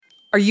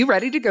Are you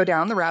ready to go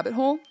down the rabbit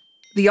hole?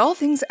 The All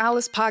Things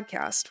Alice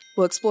podcast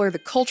will explore the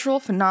cultural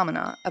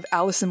phenomena of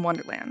Alice in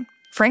Wonderland.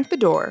 Frank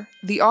Beddor,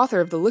 the author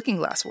of the Looking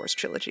Glass Wars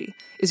trilogy,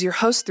 is your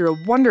host through a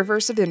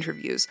wonderverse of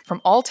interviews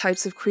from all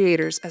types of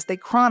creators as they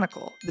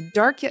chronicle the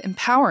dark yet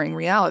empowering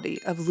reality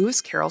of Lewis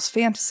Carroll's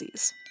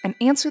fantasies and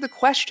answer the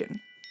question,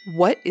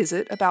 what is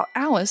it about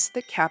Alice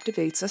that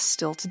captivates us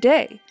still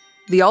today?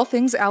 The All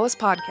Things Alice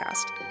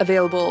podcast,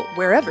 available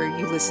wherever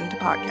you listen to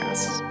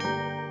podcasts.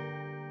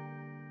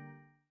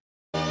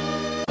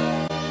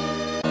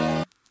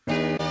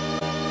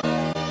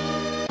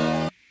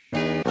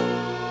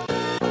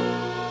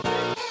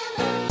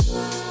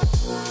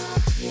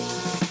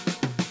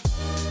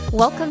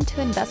 Welcome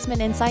to Investment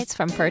Insights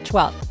from Perch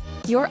Wealth,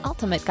 your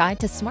ultimate guide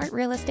to smart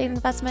real estate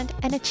investment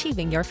and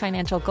achieving your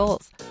financial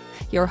goals.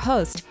 Your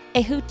host,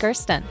 Ehud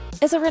Gersten,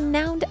 is a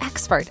renowned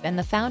expert and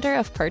the founder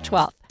of Perch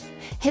Wealth.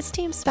 His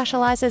team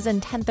specializes in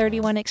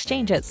 1031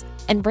 exchanges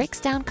and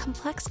breaks down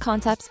complex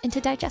concepts into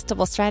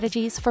digestible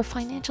strategies for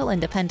financial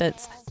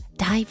independence.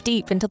 Dive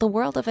deep into the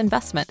world of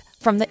investment,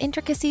 from the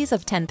intricacies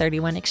of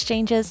 1031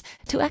 exchanges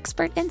to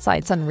expert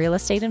insights on real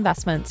estate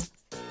investments.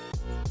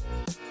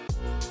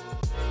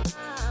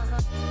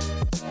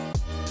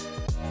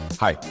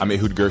 Hi, I'm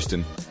Ehud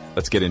Gersten.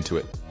 Let's get into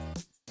it.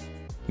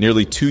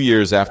 Nearly 2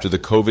 years after the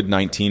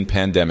COVID-19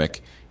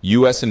 pandemic,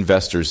 U.S.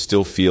 investors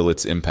still feel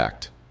its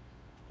impact.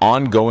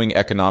 Ongoing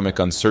economic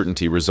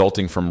uncertainty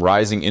resulting from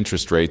rising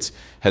interest rates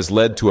has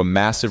led to a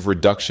massive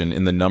reduction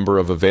in the number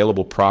of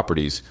available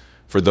properties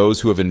for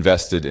those who have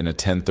invested in a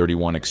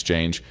 1031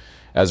 exchange.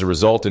 As a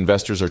result,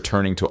 investors are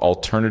turning to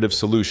alternative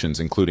solutions,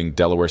 including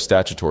Delaware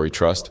Statutory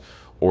Trust,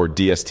 or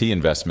DST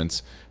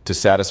investments, to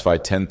satisfy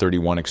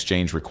 1031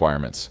 exchange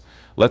requirements.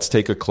 Let's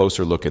take a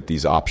closer look at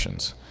these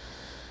options.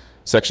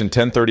 Section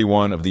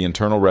 1031 of the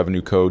Internal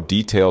Revenue Code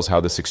details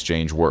how this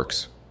exchange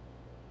works.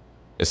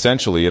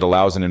 Essentially, it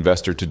allows an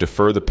investor to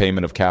defer the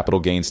payment of capital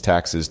gains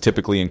taxes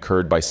typically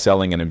incurred by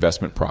selling an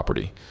investment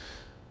property,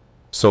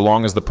 so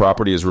long as the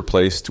property is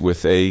replaced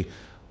with a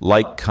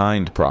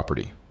like-kind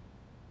property.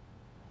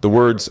 The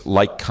words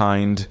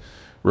like-kind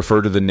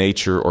refer to the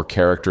nature or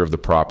character of the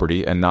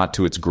property and not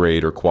to its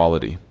grade or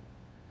quality.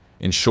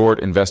 In short,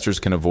 investors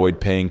can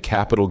avoid paying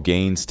capital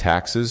gains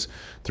taxes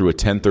through a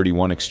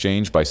 1031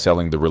 exchange by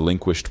selling the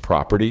relinquished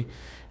property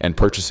and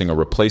purchasing a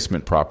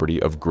replacement property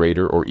of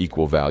greater or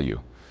equal value.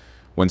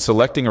 When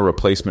selecting a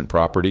replacement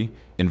property,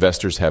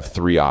 investors have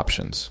three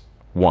options.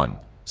 1.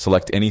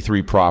 Select any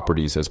three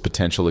properties as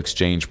potential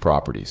exchange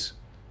properties.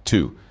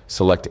 2.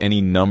 Select any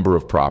number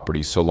of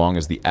properties so long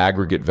as the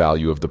aggregate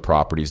value of the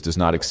properties does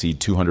not exceed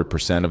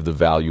 200% of the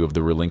value of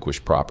the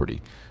relinquished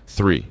property.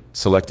 3.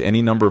 Select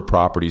any number of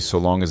properties so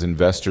long as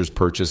investors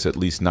purchase at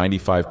least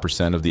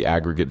 95% of the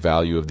aggregate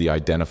value of the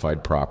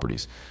identified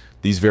properties.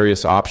 These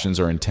various options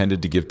are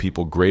intended to give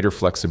people greater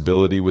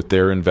flexibility with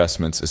their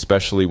investments,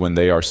 especially when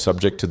they are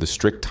subject to the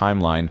strict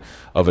timeline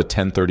of a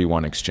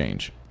 1031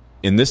 exchange.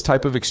 In this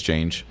type of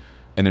exchange,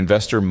 an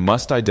investor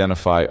must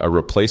identify a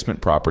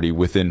replacement property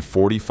within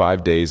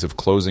 45 days of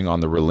closing on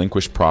the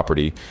relinquished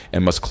property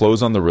and must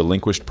close on the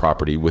relinquished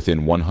property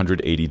within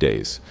 180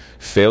 days.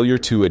 Failure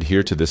to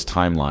adhere to this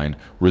timeline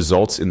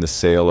results in the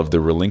sale of the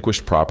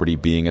relinquished property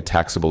being a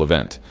taxable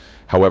event.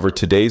 However,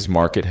 today's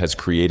market has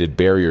created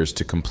barriers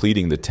to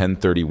completing the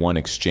 1031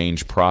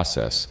 exchange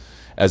process,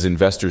 as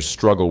investors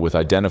struggle with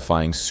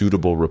identifying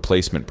suitable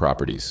replacement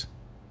properties.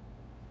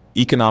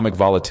 Economic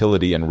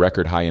volatility and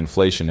record high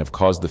inflation have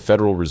caused the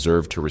Federal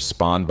Reserve to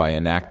respond by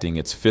enacting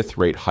its fifth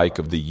rate hike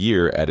of the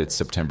year at its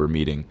September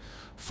meeting,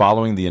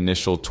 following the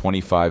initial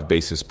 25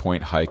 basis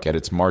point hike at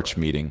its March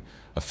meeting,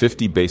 a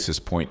 50 basis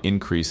point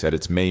increase at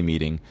its May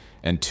meeting,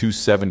 and two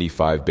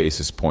 75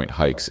 basis point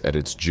hikes at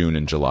its June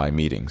and July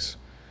meetings.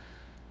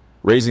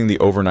 Raising the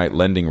overnight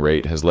lending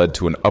rate has led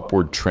to an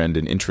upward trend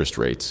in interest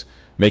rates,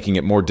 making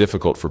it more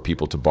difficult for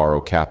people to borrow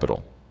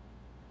capital.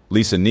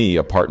 Lisa Nee,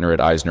 a partner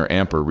at Eisner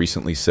Amper,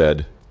 recently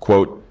said,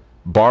 quote,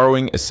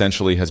 "Borrowing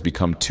essentially has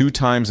become 2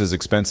 times as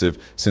expensive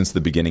since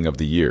the beginning of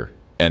the year,"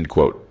 end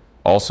quote.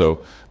 Also,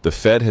 the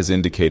Fed has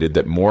indicated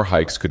that more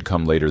hikes could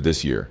come later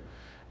this year.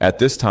 At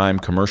this time,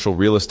 commercial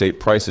real estate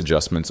price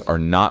adjustments are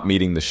not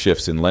meeting the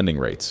shifts in lending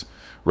rates.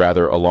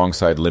 Rather,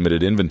 alongside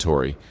limited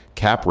inventory,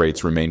 cap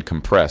rates remain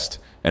compressed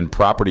and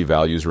property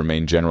values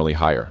remain generally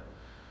higher.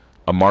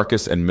 A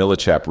Marcus and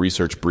Millichap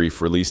research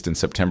brief released in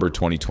September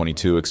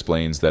 2022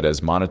 explains that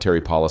as monetary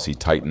policy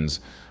tightens,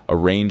 a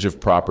range of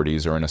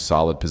properties are in a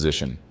solid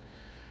position.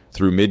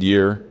 Through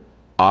mid-year,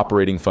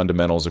 operating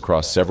fundamentals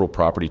across several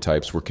property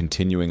types were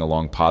continuing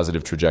along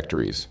positive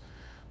trajectories.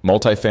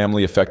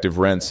 Multifamily effective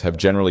rents have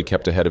generally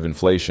kept ahead of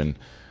inflation,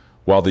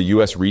 while the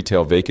U.S.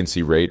 retail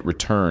vacancy rate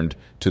returned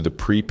to the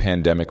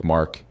pre-pandemic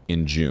mark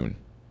in June.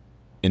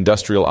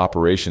 Industrial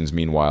operations,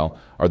 meanwhile,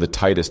 are the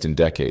tightest in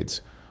decades,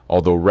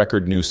 although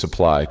record new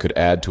supply could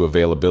add to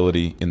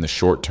availability in the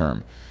short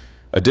term.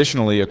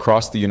 Additionally,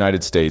 across the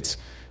United States,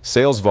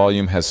 sales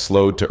volume has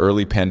slowed to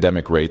early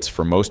pandemic rates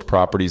for most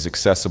properties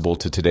accessible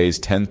to today's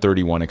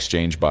 1031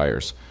 exchange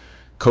buyers.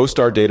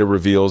 CoStar data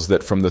reveals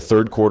that from the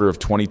third quarter of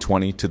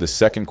 2020 to the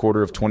second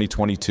quarter of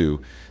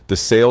 2022, the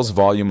sales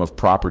volume of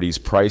properties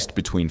priced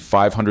between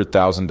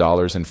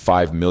 $500,000 and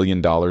 $5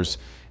 million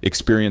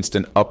experienced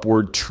an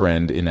upward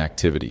trend in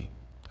activity.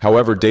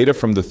 However, data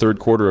from the third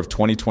quarter of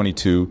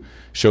 2022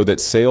 show that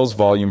sales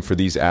volume for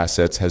these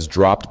assets has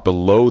dropped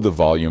below the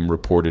volume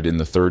reported in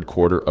the third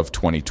quarter of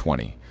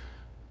 2020.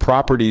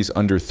 Properties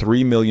under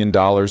 $3 million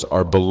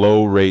are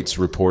below rates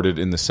reported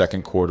in the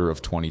second quarter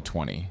of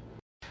 2020.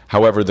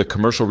 However, the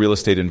commercial real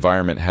estate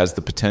environment has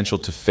the potential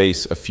to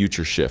face a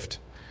future shift.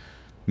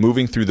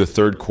 Moving through the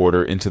third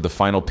quarter into the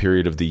final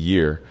period of the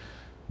year,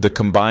 the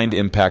combined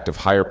impact of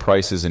higher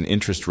prices and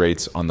interest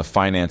rates on the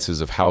finances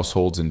of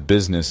households and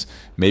business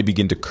may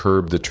begin to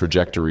curb the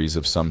trajectories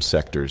of some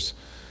sectors.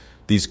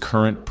 These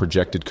current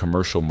projected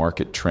commercial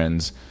market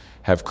trends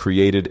have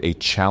created a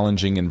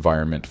challenging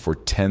environment for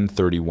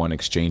 1031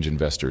 exchange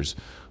investors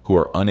who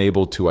are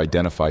unable to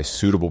identify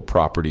suitable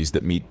properties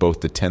that meet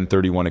both the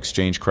 1031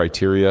 exchange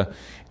criteria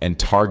and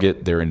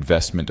target their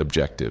investment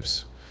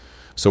objectives.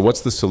 So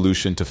what's the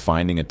solution to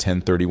finding a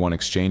 1031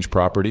 exchange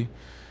property?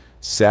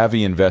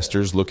 Savvy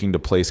investors looking to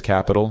place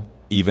capital,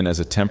 even as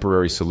a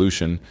temporary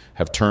solution,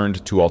 have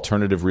turned to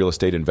alternative real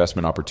estate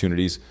investment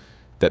opportunities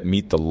that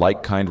meet the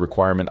like-kind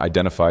requirement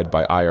identified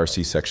by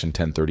IRC Section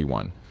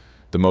 1031.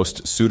 The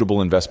most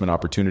suitable investment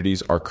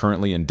opportunities are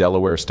currently in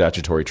Delaware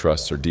Statutory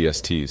Trusts, or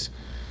DSTs.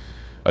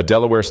 A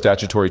Delaware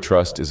Statutory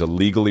Trust is a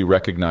legally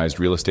recognized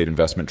real estate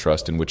investment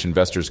trust in which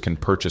investors can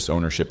purchase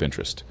ownership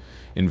interest.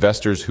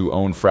 Investors who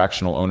own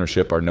fractional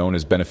ownership are known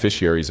as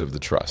beneficiaries of the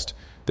trust.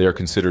 They are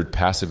considered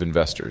passive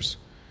investors.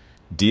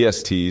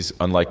 DSTs,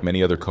 unlike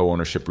many other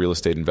co-ownership real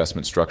estate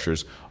investment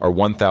structures, are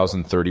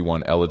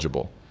 1031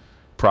 eligible.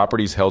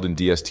 Properties held in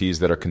DSTs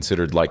that are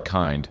considered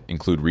like-kind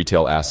include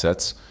retail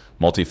assets,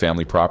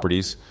 multifamily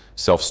properties,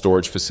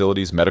 self-storage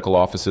facilities, medical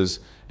offices,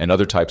 and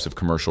other types of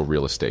commercial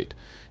real estate.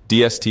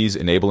 DSTs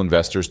enable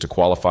investors to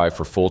qualify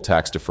for full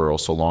tax deferral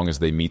so long as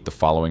they meet the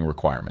following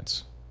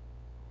requirements.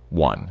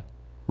 1.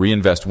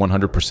 Reinvest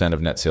 100%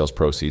 of net sales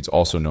proceeds,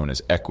 also known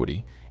as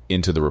equity,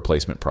 into the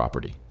replacement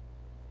property.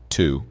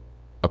 2.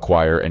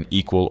 Acquire an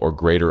equal or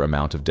greater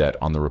amount of debt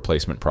on the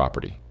replacement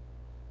property.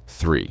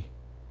 3.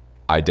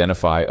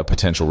 Identify a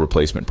potential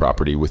replacement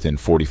property within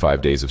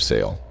 45 days of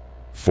sale.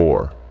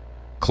 4.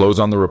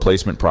 Close on the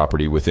replacement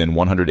property within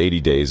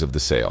 180 days of the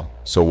sale.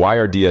 So why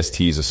are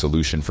DSTs a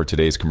solution for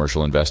today's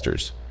commercial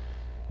investors?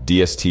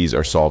 DSTs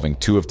are solving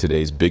two of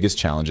today's biggest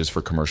challenges for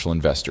commercial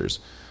investors: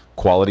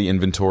 quality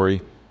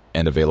inventory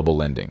and available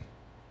lending.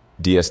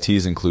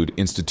 DSTs include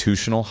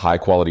institutional,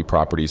 high-quality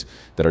properties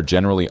that are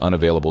generally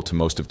unavailable to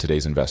most of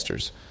today's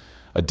investors.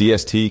 A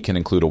DST can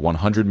include a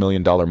 $100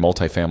 million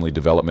multifamily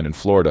development in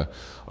Florida,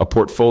 a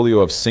portfolio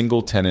of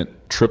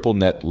single-tenant,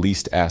 triple-net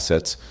leased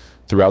assets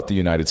throughout the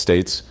United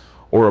States,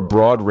 or a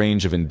broad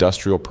range of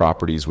industrial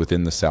properties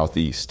within the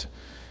Southeast.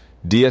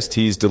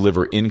 DSTs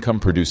deliver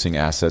income-producing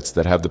assets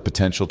that have the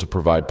potential to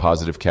provide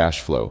positive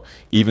cash flow,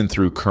 even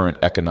through current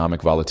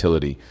economic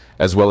volatility,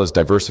 as well as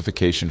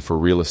diversification for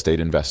real estate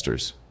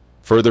investors.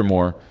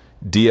 Furthermore,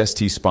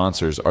 DST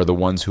sponsors are the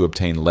ones who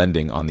obtain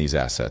lending on these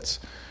assets.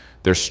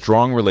 Their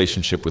strong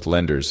relationship with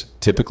lenders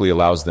typically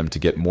allows them to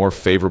get more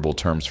favorable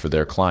terms for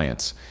their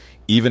clients,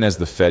 even as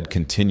the Fed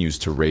continues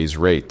to raise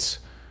rates.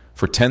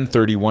 For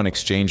 1031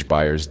 exchange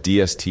buyers,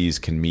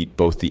 DSTs can meet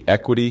both the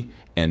equity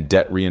and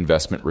debt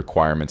reinvestment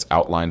requirements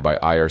outlined by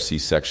IRC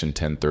Section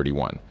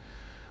 1031.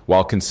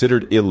 While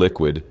considered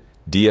illiquid,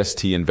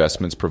 DST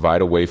investments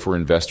provide a way for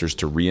investors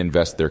to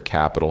reinvest their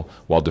capital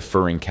while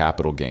deferring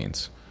capital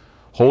gains.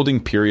 Holding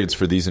periods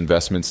for these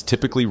investments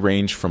typically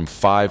range from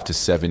 5 to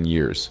 7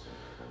 years.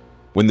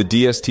 When the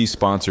DST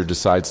sponsor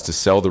decides to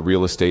sell the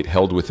real estate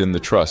held within the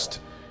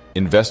trust,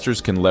 investors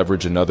can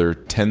leverage another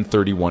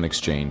 1031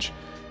 exchange,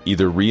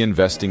 either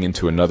reinvesting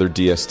into another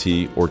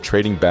DST or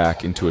trading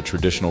back into a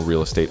traditional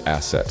real estate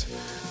asset.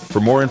 For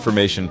more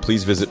information,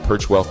 please visit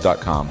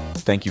perchwealth.com.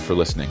 Thank you for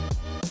listening.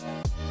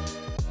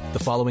 The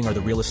following are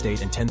the real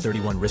estate and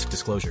 1031 risk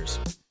disclosures.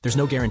 There's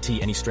no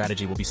guarantee any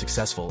strategy will be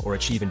successful or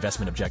achieve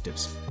investment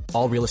objectives.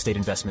 All real estate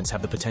investments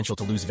have the potential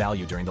to lose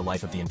value during the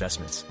life of the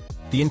investments.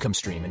 The income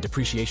stream and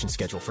depreciation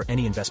schedule for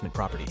any investment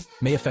property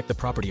may affect the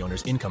property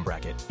owner's income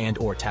bracket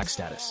and/or tax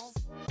status.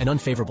 An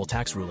unfavorable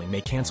tax ruling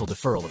may cancel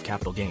deferral of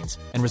capital gains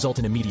and result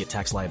in immediate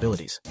tax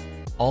liabilities.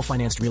 All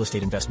financed real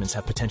estate investments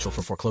have potential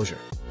for foreclosure.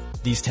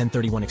 These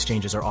 1031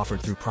 exchanges are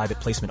offered through private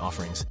placement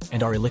offerings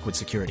and are illiquid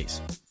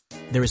securities.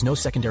 There is no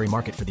secondary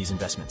market for these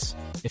investments.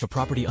 If a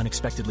property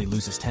unexpectedly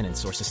loses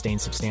tenants or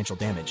sustains substantial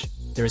damage,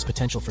 there is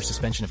potential for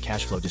suspension of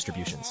cash flow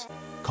distributions.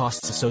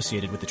 Costs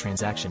associated with the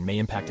transaction may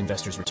impact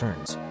investors'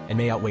 returns and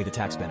may outweigh the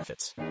tax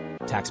benefits.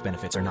 Tax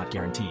benefits are not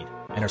guaranteed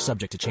and are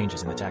subject to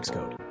changes in the tax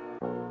code.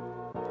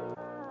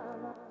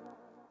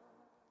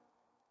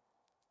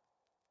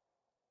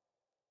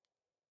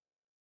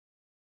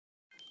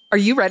 Are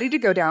you ready to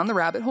go down the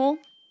rabbit hole?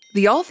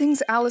 The All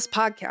Things Alice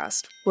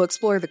podcast will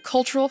explore the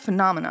cultural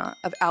phenomena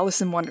of Alice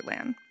in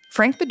Wonderland.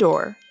 Frank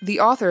Beddor,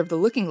 the author of the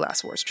Looking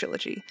Glass Wars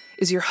trilogy,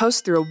 is your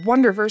host through a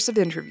wonderverse of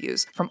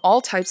interviews from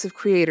all types of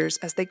creators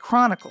as they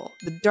chronicle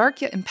the dark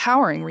yet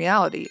empowering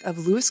reality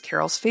of Lewis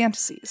Carroll's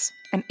fantasies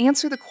and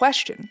answer the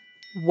question,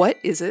 what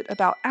is it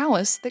about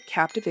Alice that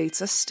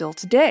captivates us still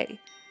today?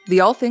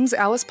 The All Things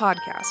Alice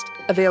podcast,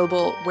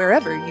 available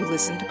wherever you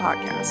listen to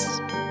podcasts.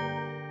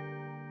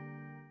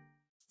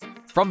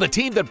 From the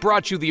team that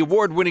brought you the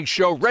award-winning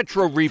show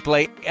Retro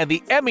Replay and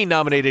the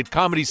Emmy-nominated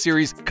comedy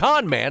series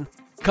Con Man,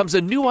 comes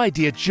a new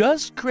idea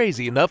just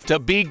crazy enough to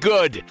be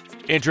good.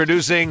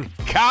 Introducing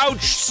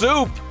Couch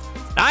Soup.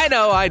 I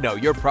know,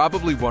 you're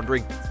probably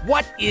wondering,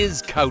 what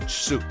is Couch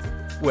Soup?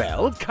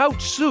 Well,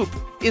 Couch Soup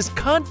is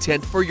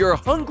content for your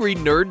hungry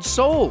nerd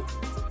soul.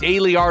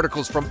 Daily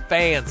articles from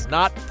fans,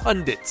 not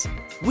pundits.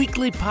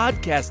 Weekly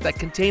podcasts that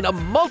contain a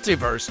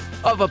multiverse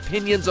of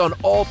opinions on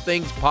all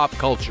things pop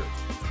culture.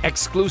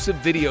 Exclusive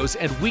videos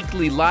and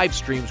weekly live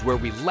streams where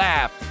we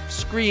laugh,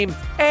 scream,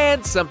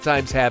 and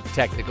sometimes have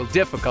technical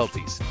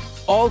difficulties.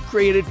 All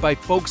created by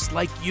folks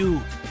like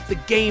you, the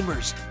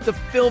gamers, the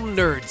film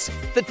nerds,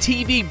 the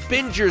TV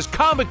bingers,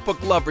 comic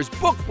book lovers,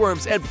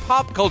 bookworms, and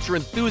pop culture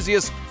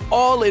enthusiasts,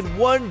 all in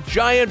one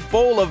giant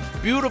bowl of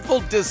beautiful,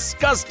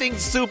 disgusting,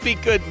 soupy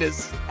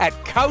goodness at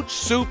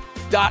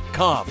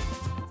CouchSoup.com.